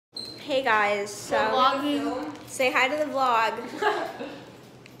Hey guys, so say hi to the vlog.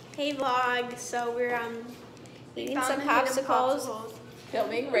 Hey vlog, so we're eating some popsicles.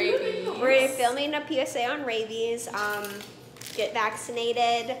 Filming rabies. We're filming a PSA on rabies. Get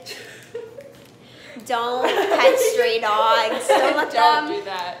vaccinated. Don't pet stray dogs.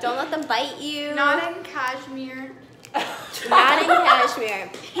 Don't let them bite you. Not in Kashmir. Not in Kashmir.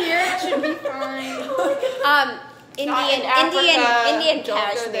 Here it should be fine. Indian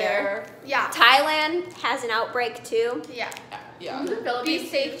Kashmir. Yeah. Thailand has an outbreak too. Yeah. Yeah. Be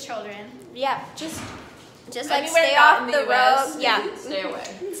safe, children. Yeah, just like Anywhere stay not off in the US, road. Yeah. Stay away.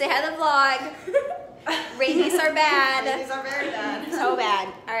 Say hi to the vlog. Rabies are bad. Rabies are very bad. So bad.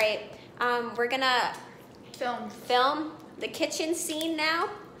 All right. We're gonna Film the kitchen scene now.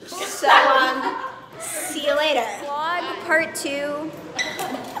 So see you later. Vlog part 2.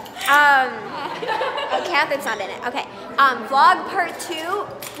 Catherine's not in it. Okay. Vlog part 2.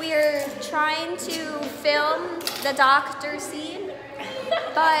 We're trying to film the doctor scene,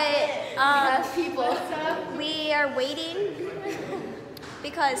 but we are waiting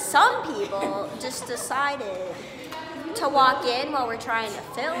because some people just decided to walk in while we're trying to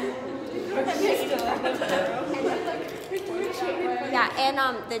film. Yeah, and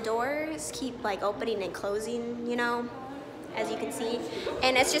the doors keep like opening and closing, you know, as you can see,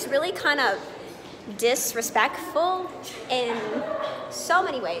 and it's just really kind of disrespectful in so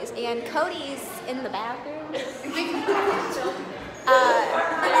many ways. And Cody's in the bathroom. Cody,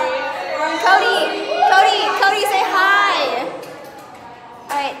 say hi.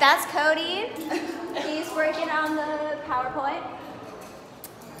 All right, that's Cody. He's working on the PowerPoint.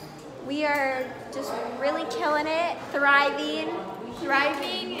 We are just really killing it, thriving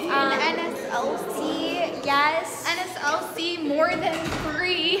in NSLC. Yes. NSLC more than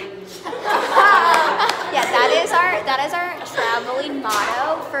 3. Yeah, that is our traveling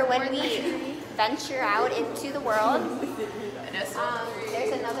motto for when we venture out into the world.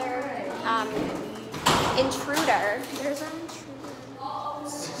 There's another intruder. There's an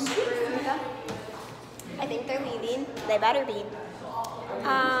intruder. I think they're leaving. They better be.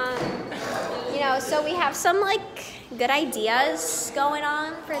 You know, so we have some like good ideas going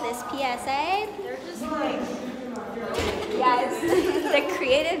on for this PSA. They're just like, yes, the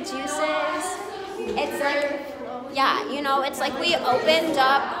creative juices. It's like, yeah, you know, it's like we opened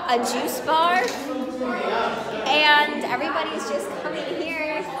up a juice bar and everybody's just coming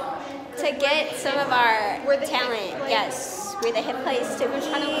here to get some of our talent. Yes, we're the hip place to be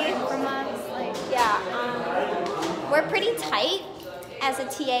from us. Like, yeah, we're pretty tight as a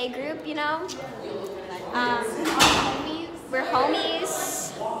TA group, you know. We're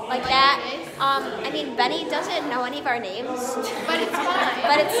homies like that. I mean, Benny doesn't know any of our names, but it's fine.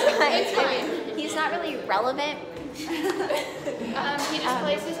 but it's fine. I mean, he's not really relevant. He just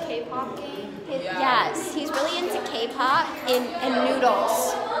plays his K-pop game. Yes, he's really into K-pop and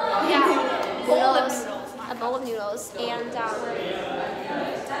noodles. Yeah, A bowl of noodles, and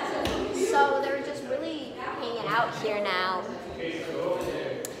so they're just really hanging out here now.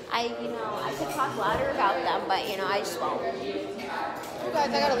 I could talk louder about them, but I just won't. You guys,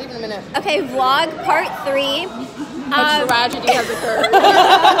 I gotta leave in a minute. Okay, vlog part 3. A tragedy has occurred.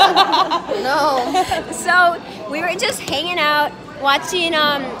 No. So we were just hanging out, watching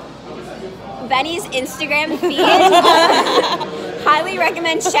Benny's Instagram feed. Highly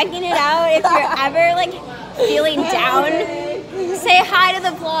recommend checking it out if you're ever like feeling down. Say hi to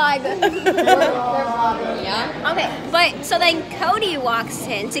the vlog. Yeah. Okay, but so then Cody walks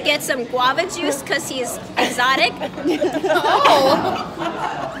in to get some guava juice because he's exotic.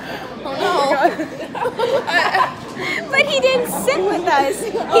 Oh no. But he didn't sit with us.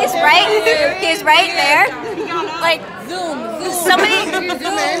 He's right there. Like Zoom. somebody.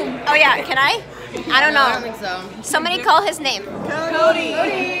 Oh yeah, can I? I don't know. I don't think so. Somebody call his name. Cody.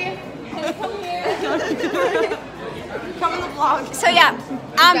 Come on the vlog. So yeah,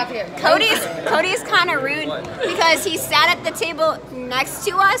 Cody's kind of rude because he sat at the table next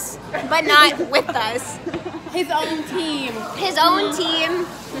to us, but not with us. His own team. His own team.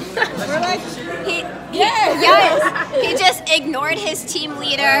 We're like, Yes. He just ignored his team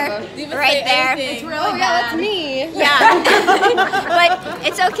leader right there. It's really that's me. Yeah. But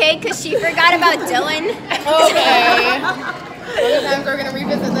it's okay because she forgot about Dylan. Okay. Other times we're gonna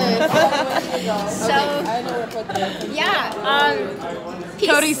revisit this. So I know where to put this. yeah.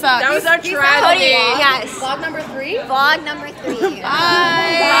 Cody sucks. That was our Cody, tragedy. yes. Vlog number 3. Vlog number 3.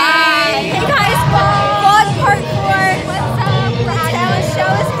 Bye. Bye. Hey guys, vlog part 4. What's up? The talent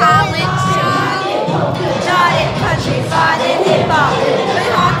show is College Show. Not in country, but in hip hop. The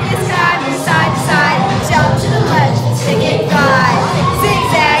hawk is side from side to side. Jump to the left, stick it by.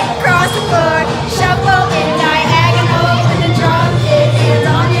 Zigzag, cross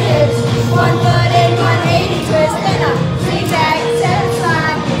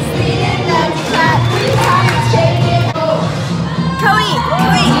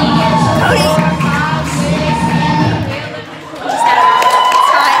Cody! Just had a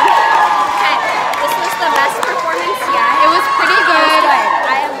time. Okay, this was the best performance yet. It was pretty It was good. good.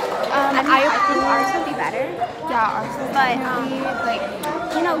 I think ours will be better. Yeah, ours was But, like,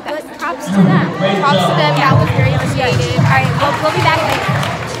 you know, good props to them. props to them. That was very creative. All right, we'll be back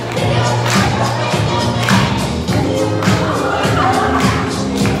later.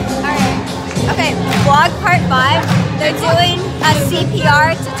 All right. Okay, vlog part 5. They're doing a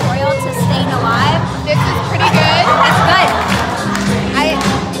CPR tutorial to staying alive. This is pretty good. It's good.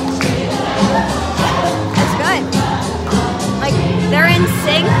 It's good. Like, they're in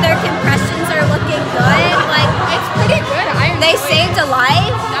sync. Their compressions are looking good. Like, It's pretty good. they saved a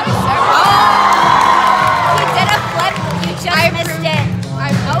life. That was so Oh! He did a flip. You just missed it.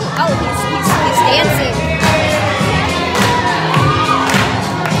 He's dancing.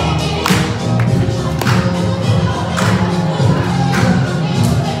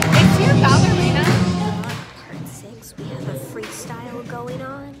 It's your ballerina. Part 6, we have a freestyle going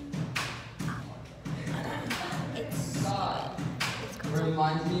on. It's It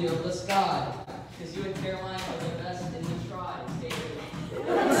reminds me of the sky, because you and Caroline are the best in the try.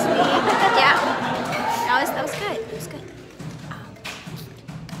 yeah. That was good. It was good.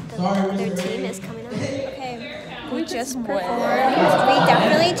 Their team is coming up. Okay. We just performed. We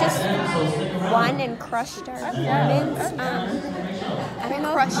definitely just won and crushed our performance. I don't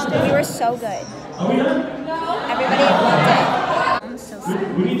know. We were so good. Everybody loved it. I'm so sorry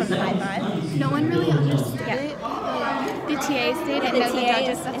from the high five. No one really understood it. The TAs did, and The then the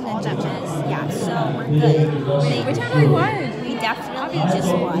judges. TAs and the judges. Yeah, so we're good. Whichever we won. We definitely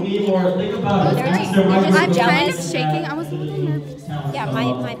just won. You know. They're just I'm kind of jealous. shaking. I was a little nervous. Yeah,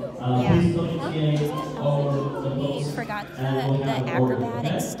 we forgot the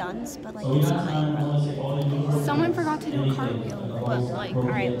acrobatic stunts, but like it's fine. Someone forgot to do a cartwheel, but like,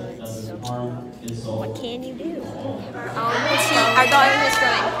 Alright, what can you do? Our daughter is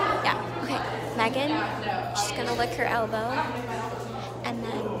going. Yeah, okay. Megan, she's gonna lick her elbow, and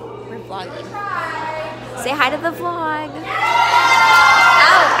then we're vlogging. Say hi to the vlog.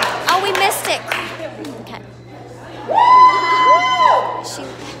 Ow! Oh, we missed it. Okay.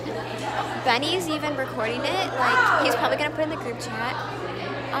 Benny's even recording it. Like, he's probably gonna put it in the group chat.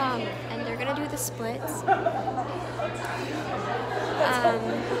 And they're gonna do the splits.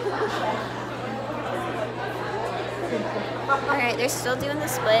 Alright, they're still doing the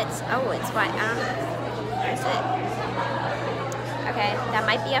splits. Oh, it's what? Where is it? Okay, that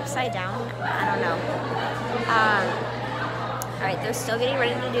might be upside down. I don't know. Alright, they're still getting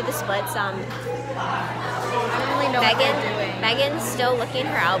ready to do the splits. I don't really know what they're doing. Megan's still licking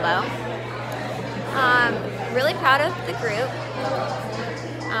her elbow. Really proud of the group.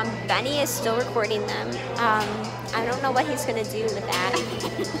 Benny is still recording them. I don't know what he's gonna do with that.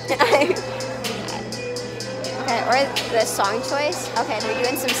 Okay, or the song choice. Okay, they're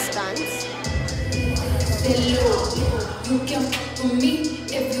doing some stunts. You can for me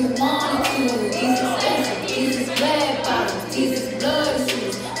if you wanted to. These expensive, these is red bottoms, these is blood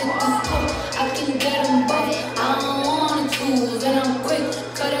shoes. At the store, I can get them both. I don't want to choose, and I'm quick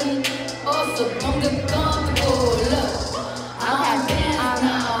cutting off, so don't get comfortable. Look, I'm dance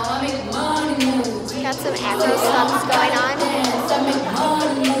now, I make money move. Got some acro stunts going on. Dance, I make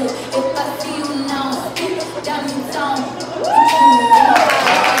money move. If I see you now, speak down in town.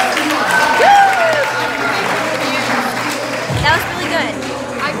 That was really good.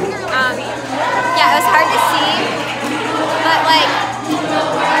 Yeah, it was hard to see, but like,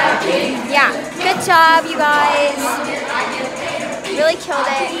 yeah, good job, you guys. Really killed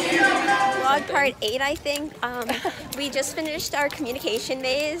it. Vlog part 8, I think. We just finished our communication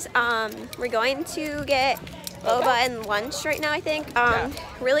maze. We're going to get boba and lunch right now, I think.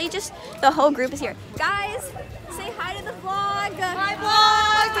 Really, just the whole group is here. Guys, say hi to the vlog. Hi,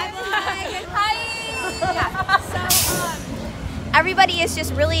 vlog. Hi, vlog. Hi. Yeah. So, everybody is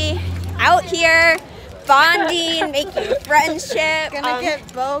just really out here bonding, making friendship. Gonna get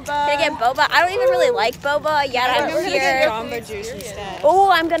boba. I don't even really like boba yet. I'm We're gonna here. get Jamba Juice instead. Oh,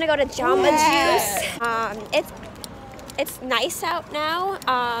 I'm gonna go to Jamba Juice. It's nice out now.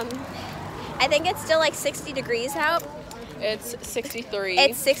 I think it's still like 60 degrees out. It's 63.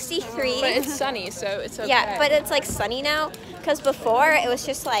 It's 63. But it's sunny, so it's okay. Yeah, but it's like sunny now. Because before it was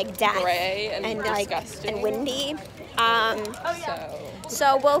just like death gray and like disgusting. and windy. So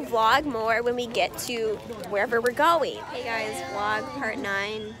So we'll vlog more when we get to wherever we're going. Hey guys, vlog part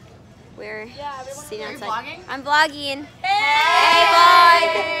 9. We're sitting outside. vlogging? I'm vlogging. Hey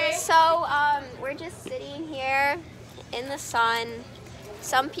vlog! So we're just sitting here in the sun.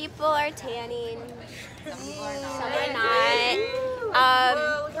 Some people are tanning. Some are not.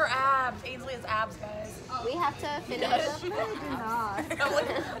 have to finish.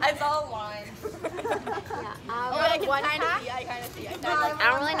 I saw a line. I kind of see. I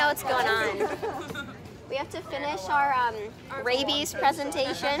don't really know what's going on. We have to finish our rabies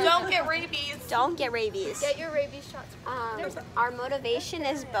presentation. Don't get rabies. Don't get rabies. Get your rabies shots. Our motivation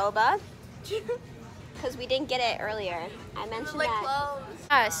is boba. Because we didn't get it earlier. I mentioned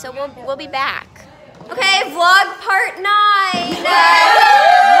that. So we'll be back. Okay, vlog part 9.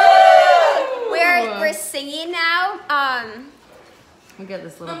 We're singing now. We get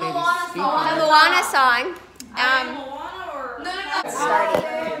this little baby The Moana song. Starting.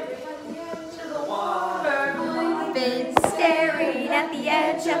 Been staring at the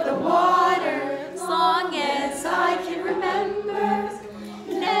edge of the water as long as I can remember.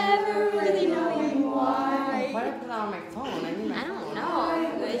 Never really knowing why. Why did I put that on my phone? I don't know.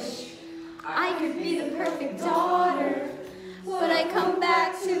 I wish I could be the perfect daughter, but I come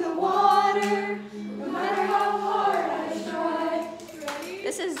back to the water no matter how hard I try.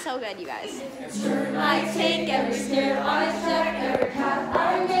 This is so good, you guys. I take every step I check, every path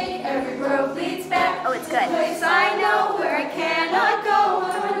I make, every road leads back. Oh, it's good. Place I know where I cannot go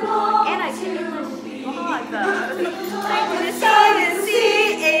when I'm lost. And I can like the sun and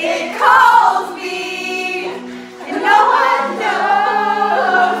sea, it calls me, and no one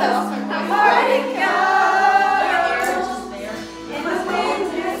knows how far it goes. And the wind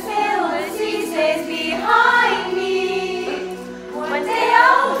and sail and sea stays behind me. One day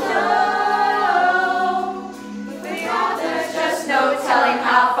I'll know. There's just no telling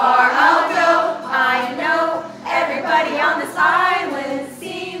how far I'll go. I know everybody on this island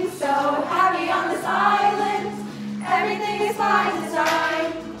seems so happy on this island. Everything is by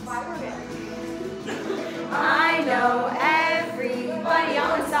design. I know everybody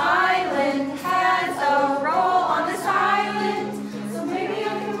on this island has a role on this island, so maybe I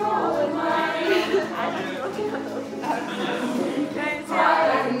can roll with mine.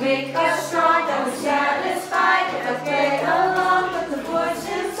 I can make us strong and satisfied. Let's get along, but the voice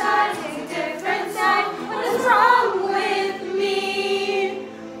inside takes a different side. What is wrong with me?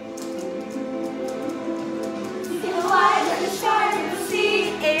 See the light of the sky, you see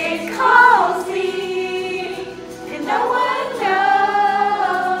it calls me, and no one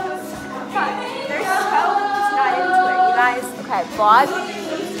knows. They're so just not into it, you guys. Okay, vlog,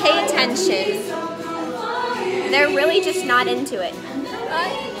 pay attention. They're really just not into it. I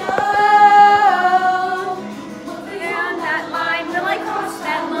know. Down that line, will I cross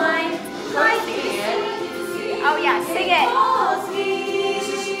that line? Oh yeah, sing it.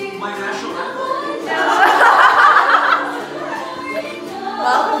 My national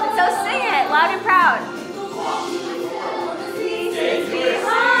Well, so sing it, loud and proud.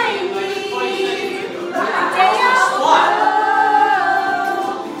 Behind me, day out.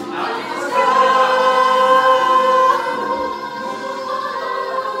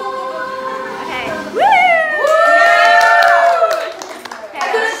 Okay. Woo!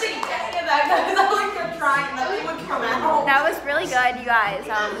 That was really good, you guys.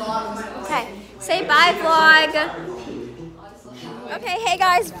 Okay, say bye, vlog. Okay, hey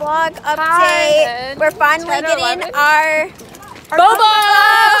guys, vlog update. Hi. We're finally 10 or getting 11? our Boba!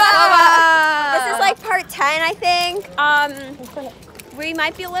 This is like part 10, I think. We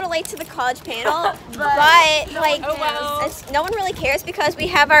might be a little late to the college panel, but like, no one really cares because we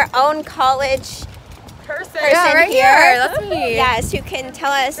have our own college person right here. That's me. Yes, who can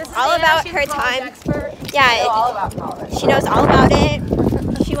tell us all about her time. Yeah, all about college. she knows all about it.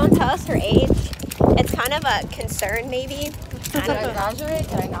 She won't tell us her age. It's kind of a concern, maybe. I Did don't I know. graduate?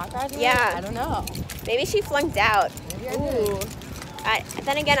 Did I not graduate? Yeah. I don't know. Maybe she flunked out. Maybe I did.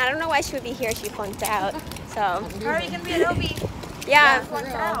 Then again, I don't know why she would be here if she flunked out. So, How are you going to be an OB? yeah,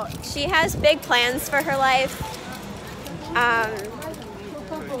 Flunked out. she has big plans for her life.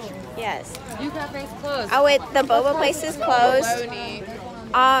 Yes. You cafe's closed. Oh wait, the boba place is closed. Loney.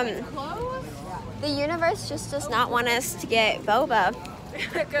 The universe just does not want us to get boba.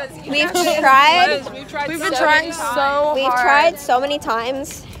 We've We've tried. been trying so hard. We've tried so many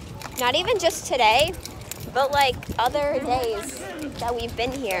times. Not even just today, but like other days that we've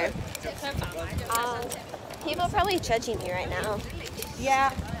been here. People are probably judging me right now. Yeah.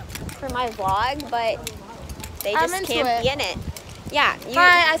 For my vlog, but they I'm just into can't it. be in it. Yeah,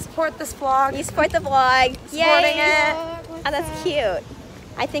 Hi, I support this vlog. you support the vlog. Supporting Yay! it. Oh, that's cute.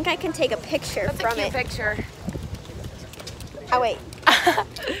 I think I can take a picture That's a from cute it. picture. Oh wait. Oh,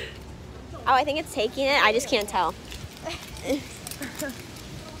 I think it's taking it. I just can't tell.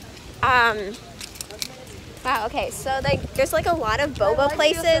 Wow, okay, so like there's like a lot of boba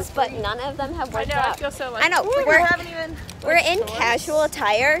places, but none of them have worked out. I know, we're in casual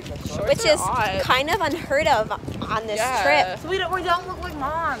attire, which is kind of unheard of on this trip. So we don't look like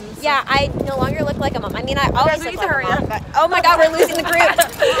moms. Yeah, I no longer look like a mom. I mean, I always look like a mom, but oh my god, we're losing the group.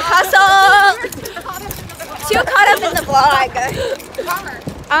 Hustle! Too caught up in the vlog.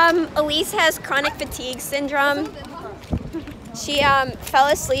 Elise has chronic fatigue syndrome. She fell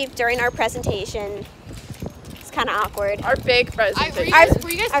asleep during our presentation. It's kind of awkward. Our fake presentation. Were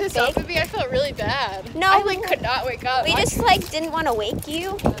you guys pissed off at me? I felt really bad. No, I like could not wake up. We just like didn't want to wake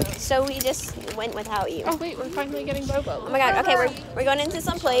you, so we just went without you. Oh wait, we're finally getting boba. Oh my god. Okay, we're going into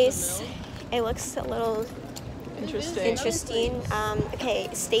some place. It looks a little interesting. Okay,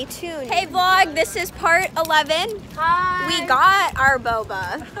 stay tuned. Hey vlog, this is part 11. Hi. We got our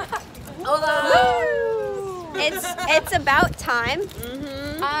boba. It's about time.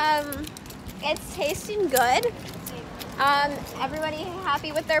 It's tasting good. Everybody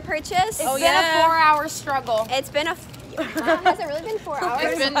happy with their purchase? It's been a 4-hour struggle. It's been a. Has it really been 4 hours?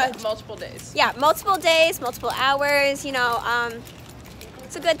 It's been multiple days. Yeah, multiple days, multiple hours. You know,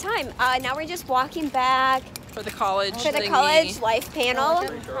 it's a good time. Now we're just walking back For the college life panel.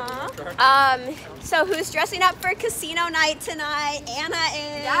 So who's dressing up for casino night tonight? Anna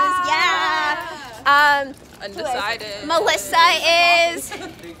is. Yeah. Undecided. Melissa is.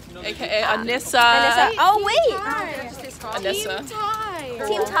 AKA Anissa. Anissa. Oh wait. Anissa.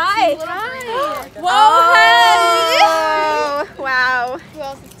 Team Ty. Whoa. Oh, wow. Who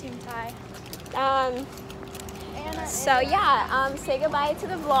else is Team Ty? So yeah, say goodbye to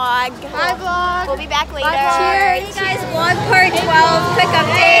the vlog. Bye, vlog. We'll be back later. Cheers. Hey guys, vlog part 12, quick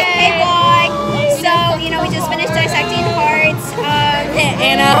update. Hey vlog. So, you know, we just finished dissecting hearts.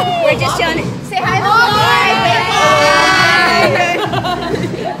 Anna. We're just chilling. Say hi to the vlog.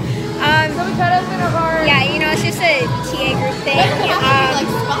 So we cut open a heart. Yeah, you know, it's just a TA group thing.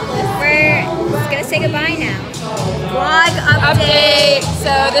 We're gonna say goodbye now. Vlog update.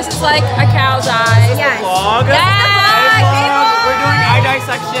 So this is like a cow's eye. Yes. Vlog. This is the vlog. Hey, vlog. We're doing eye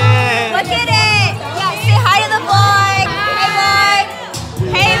dissection. Look at it! Yeah, say hi to the vlog! Hey vlog!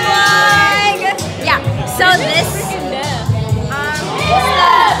 Hey vlog! Yeah, so this is the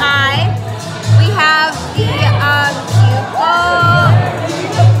eye. We have the pupil.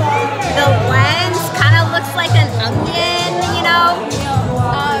 The lens kind of looks like an onion, you know?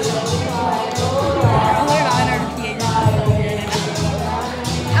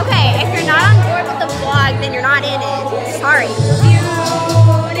 Okay, if you're not on board with the vlog, then you're not in it. Sorry.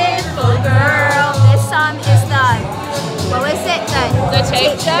 Beautiful girl. This is the, what was it? The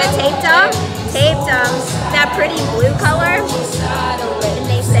tape dome? The tape dome. Tape dome. That pretty blue color. And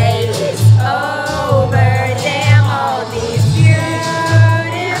they say it's over. Damn all these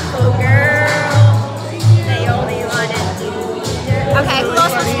beautiful girls. They only want to do. Okay, who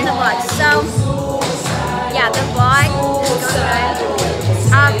else wants to see the vlog? So, yeah, the vlog is going good.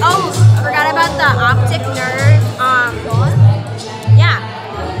 Oh, forgot about the optic nerve. Yeah.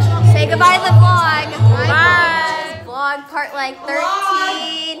 Say goodbye to the vlog. Bye. Vlog part like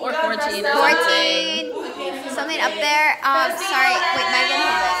 13 Or 14. 14. Something up there. Sorry. Wait, Megan,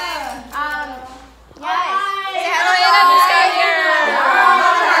 hold it. Yes. Say hello,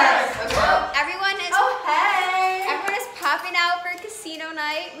 Everyone is popping out for casino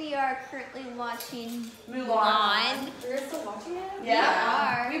night. We are currently watching Mulan. We're still watching it?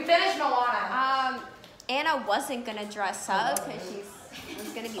 Yeah. We finished Moana. Anna wasn't gonna dress up because she was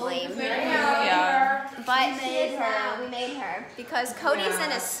gonna be lame. Yeah. But we made her because Cody's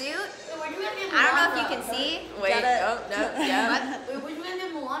in a suit. I don't know if you can see. Wait. Oh no. Yeah. Wait, which one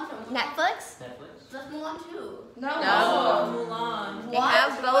did Mulan from? Netflix. That's Mulan 2. No. They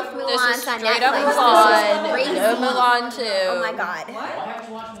have both This is Mulans on straight up Netflix. Mulan. This is crazy. No Mulan 2. Oh my god.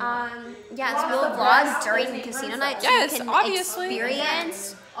 Yeah, so we'll vlog during casino night so Yes, you can obviously.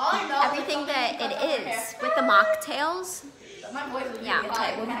 experience All I know everything that it is with the mocktails. my voice is Yeah,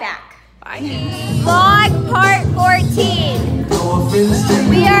 okay, we'll be back. Bye. Vlog part 14.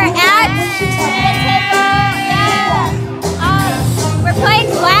 We are at the table. Yeah. We're playing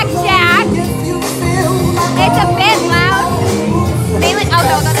blackjack. It's a bit loud. Mainly, oh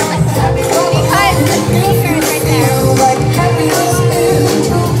no, this way. Because the speaker is right there.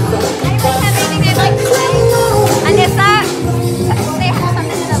 Anyone have anything they'd like to say? Anissa, say something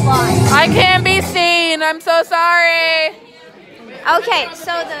to the vlog. I can't be seen. I'm so sorry. Okay,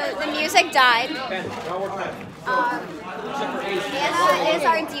 so the music died. Anna is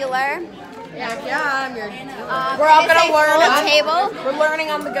our dealer. We're all gonna learn on the table. We're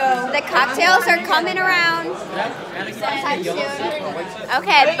learning on the go. The cocktails are coming around sometime soon.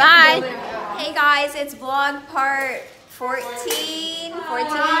 Okay, bye. Hey guys, it's vlog part 14.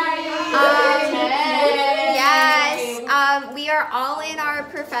 Yes, we are all in our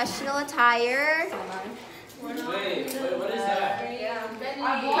professional attire. Wait, what is that?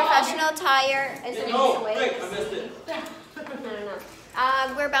 Professional attire. Is it No, wait, I missed it.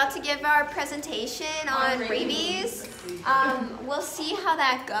 No. We're about to give our presentation on rabies. We'll see how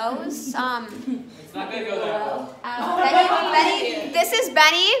that goes. It's not gonna go that well. Benny, this is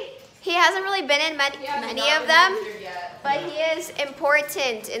Benny. He hasn't really been in many of them, but he is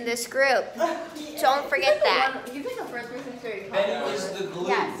important in this group. Don't forget that. He's like the first person to Benny is the glue.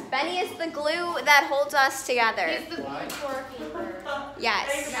 Yes, Benny is the glue that holds us together. He's the storekeeper.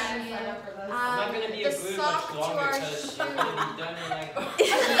 Yes. I'm not gonna be a glue much longer because I'm gonna be done in like.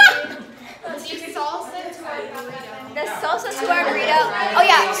 The salsa to our burrito. Oh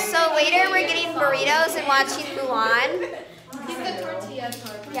yeah, so later we're getting burritos and watching Mulan. He's the tortilla.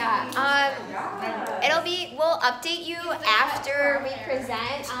 Yeah, we'll update you after we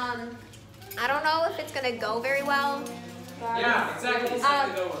present. I don't know if it's gonna go very well. Yeah, exactly. It's not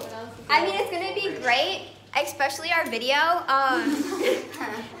gonna go well. I mean, it's gonna be great, especially our video.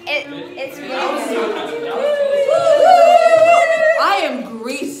 It's really I am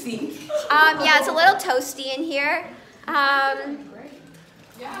greasy. yeah, it's a little toasty in here.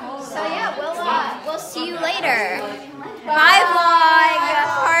 So yeah, we'll see you later. Bye vlog,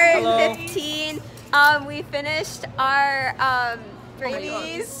 part 15. We finished our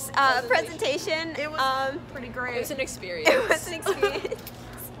rabies presentation. It was pretty great. It was an experience. It was an experience.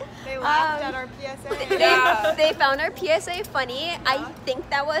 They laughed at our PSA. They found our PSA funny. I think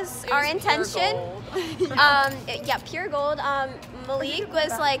that was our intention. Yeah, pure gold. Malik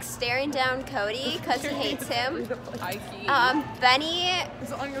was like staring down Cody because he hates him. Benny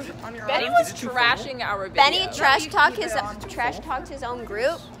was trashing our video. Benny trash talked his own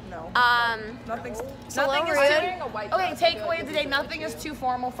group. No. Nothing is Okay, takeaway today, nothing is too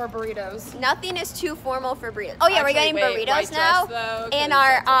formal for burritos. Nothing is too formal for burritos. Oh yeah, we're getting burritos now. And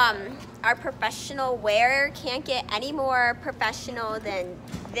our professional wear can't get any more professional than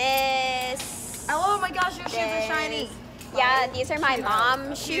this. Oh my gosh, your shoes are shiny. Yeah, these are my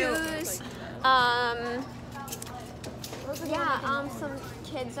mom's shoes. Some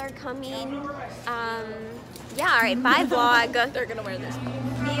kids are coming. Yeah, all right, bye vlog. They're gonna wear this.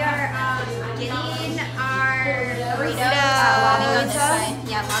 We are getting our burritos. Walking on this side.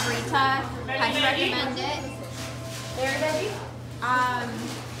 Yeah, margarita. Highly recommend it. There, Debbie.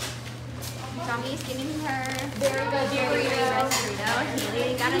 Tommy's getting her burrito.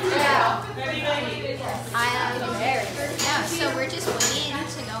 Haley got a burrito. Yeah, so we're just waiting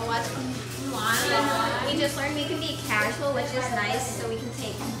to go watch Mulan. We just learned we can be casual, which is nice, so we can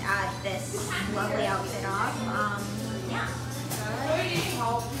take this lovely outfit off. Yeah.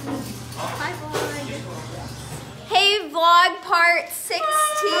 Bye, vlog. Hey, vlog part 16.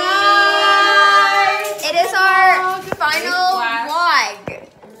 It is our final vlog.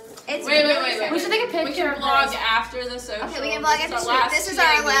 It's Wait. We should take a picture. We can vlog after the social. Okay, we can vlog after the This is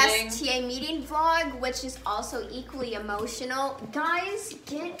our meeting. last TA meeting vlog, which is also equally emotional. Guys,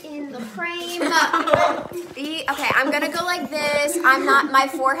 get in the frame. Okay, I'm gonna go like this. My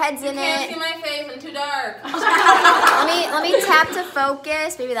forehead's in Can't it. see my face, I'm too dark. Let me tap to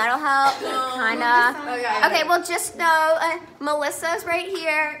focus. Maybe that'll help. Kinda. Okay, well just know Melissa's right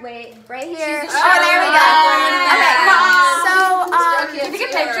here. Wait, right here. Oh, there we go. Okay, so Take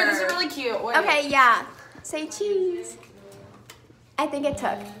a picture. This is really cute. Wait. okay, yeah. Say cheese. I think it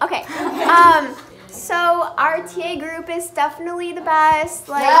took. Okay. So our TA group is definitely the best.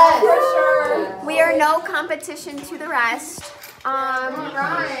 Like, For sure. we are no competition to the rest.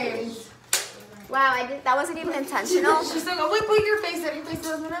 Rhymes. Wow, that wasn't even intentional. She's like, oh wait, put your face in. Your face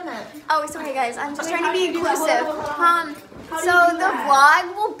wasn't in it. Oh, it's okay, guys. I'm just trying to be inclusive. So the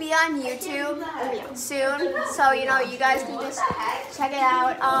vlog will be on YouTube soon. So you guys can just check it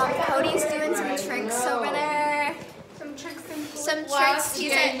out. Cody's doing some tricks over there. Some tricks.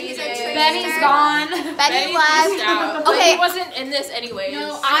 He's a trickster. Benny's gone. Benny left. Okay. Okay. He wasn't in this anyways.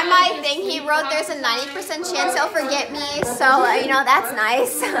 On my thing, he wrote there's a 90% chance he'll forget me. So that's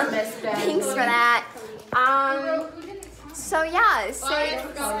nice. Thanks for that. So yeah, say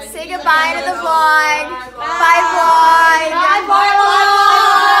goodbye to the vlog. Bye vlog.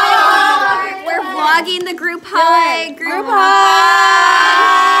 We're vlogging the group hug. Group hug.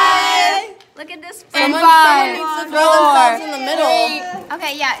 Look at this. And someone needs to throw themselves in the middle.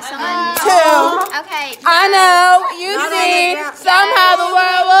 Okay, yeah, someone. 2. Okay. I know, you see, somehow the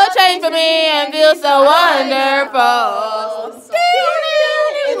world will change for me and feel so wonderful.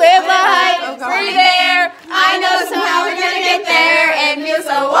 Live life, free there. I know somehow we're gonna get there and feel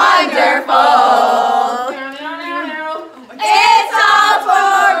so wonderful. It's all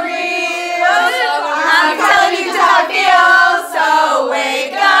for real. I'm telling you how I feel. So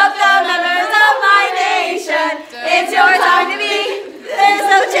wake up the members of my nation. It's your time to be. There's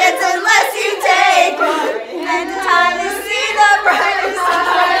no chance unless you take one. And the time to see the brightest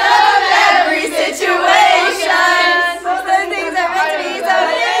side of every situation. Most of the things are meant to be, so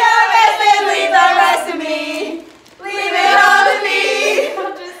do your best and leave the rest to me. Leave it all to me.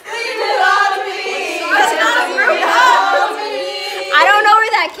 Leave it all to me. It's not a group. I don't know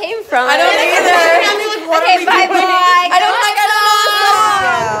where that came from. I don't either. Okay, bye vlog. I don't think I know the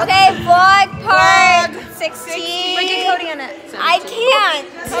song. Okay, vlog part 16. But get Cody in it. I can't.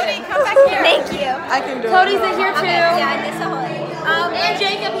 Cody, come back here. Thank you. I can do it. Cody's in here too. Yeah, and this a whole. And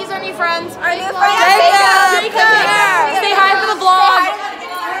Jacob, he's our new friend. Our new friend, Jacob. Say hi for the vlog.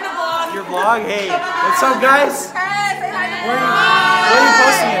 Your vlog? Hey, what's up, guys? Where are you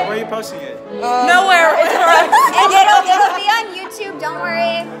posting it? Where are you posting it? Nowhere. And it'll be on YouTube. Don't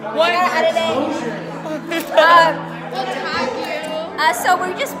worry. What? I gotta edit it. So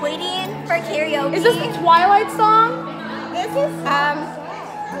we're just waiting for karaoke. Is this the Twilight song?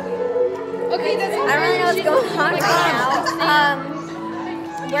 Okay, I don't really know what's going on right now.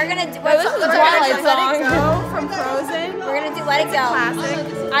 We're gonna do This is the Twilight song. From Frozen. We're gonna do Let It Go.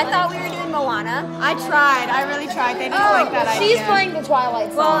 Classic. I thought we were doing Moana. I tried. I really tried. They didn't like that idea. She's playing the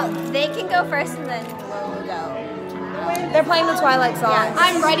Twilight Well, song. they can go first and then we'll go. They're playing the Twilight song. Yeah.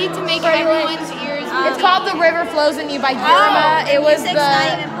 I'm ready to make everyone's ears. It's called The River Flows in You by Girma. It was music's not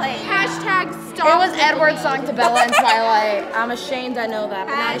the. even playing. Hashtag It stop. was Edward's song to Bella and Twilight. I'm ashamed I know that,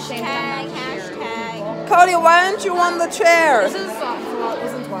 but not ashamed that I'm not Hashtag. Cody, why aren't you on the chair? This is a song.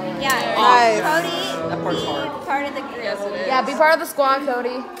 This is Twilight. Yeah. Nice. Cody, be part of the group. Yeah, be part of the squad,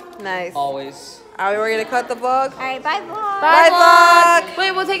 Cody. Nice. Always. Are we ready to cut the vlog? All right, bye vlog. Bye, vlog.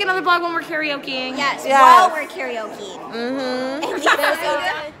 Wait, we'll take another vlog when we're karaokeing. Yes, Yes. while we're karaoke. Mm-hmm. And this is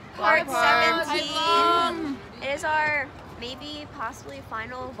part 17. It is our maybe possibly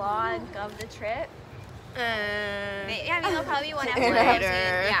final vlog of the trip. I mean, there'll probably be one after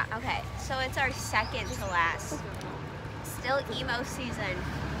Later. Yeah, okay. So it's our second to last. Still emo season.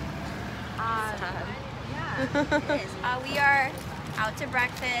 Yeah, it is. We are out to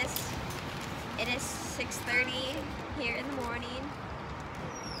breakfast. It is 6:30 here in the morning.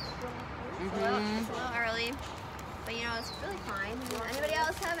 It's a little early, but you know, it's really fine. Anybody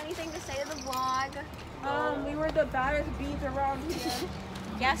else have anything to say to the vlog? We were the baddest bees around here.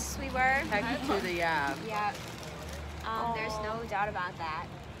 Yes, we were. Technically, yeah. Yeah. There's no doubt about that.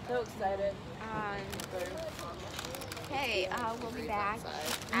 So excited. Okay, we'll be back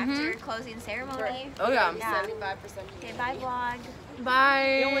after closing ceremony. Oh, yeah. Yeah. Okay, bye vlog.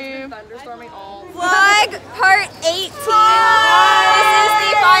 Bye. Thunderstorming all. Vlog part 18. This is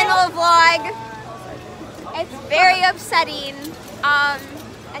the final vlog. It's very upsetting.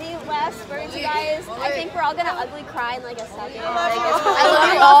 Any last words, you guys? I think we're all gonna ugly cry in like a second. I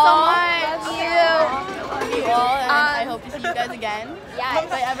love you all so much. Love you all, and I hope to see you guys again. Yeah,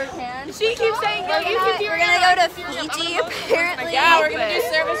 if I ever can. She keeps saying we're gonna go to Fiji apparently. Yeah, we're gonna do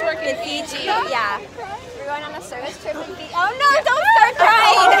service work in Fiji. Yeah, we're going on a service trip in Fiji. Oh no! Don't start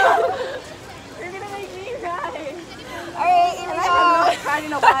crying. You're gonna make me cry. All right, here we go. I haven't cried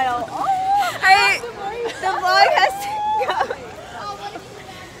in a while. All right, the vlog has to go.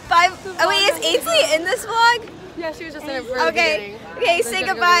 Oh wait, is Ainsley in this vlog? Yeah, she was just in it for the Okay. beginning. Okay, say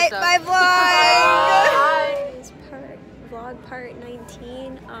goodbye. Bye vlog. This vlog part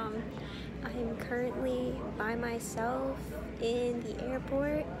 19. I'm currently by myself in the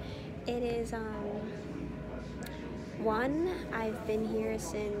airport. It is 1. I've been here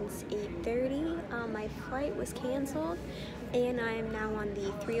since 8:30. My flight was canceled and I'm now on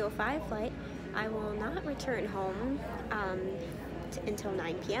the 3:05 flight. I will not return home until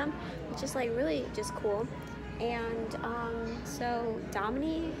 9 p.m. which is like really just cool. And so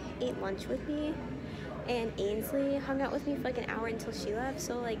Dominique ate lunch with me and Ainsley hung out with me for like an hour until she left,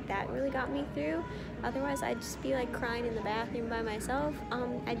 so like that really got me through. Otherwise I'd just be like crying in the bathroom by myself.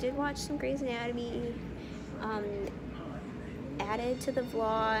 I did watch some Grey's Anatomy added to the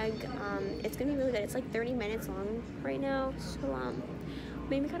vlog. It's gonna be really good. It's like 30 minutes long right now, so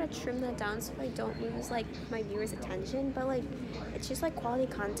maybe gotta trim that down so I don't lose like my viewers' attention, but like it's just like quality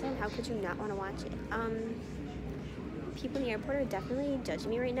content. How could you not want to watch it? People in the airport are definitely judging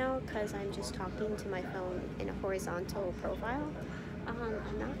me right now because I'm just talking to my phone in a horizontal profile.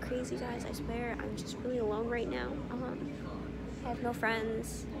 I'm not crazy, guys, I swear. I'm just really alone right now. I have no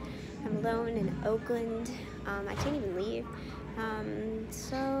friends. I'm alone in Oakland. I can't even leave.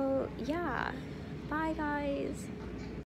 So yeah, bye guys.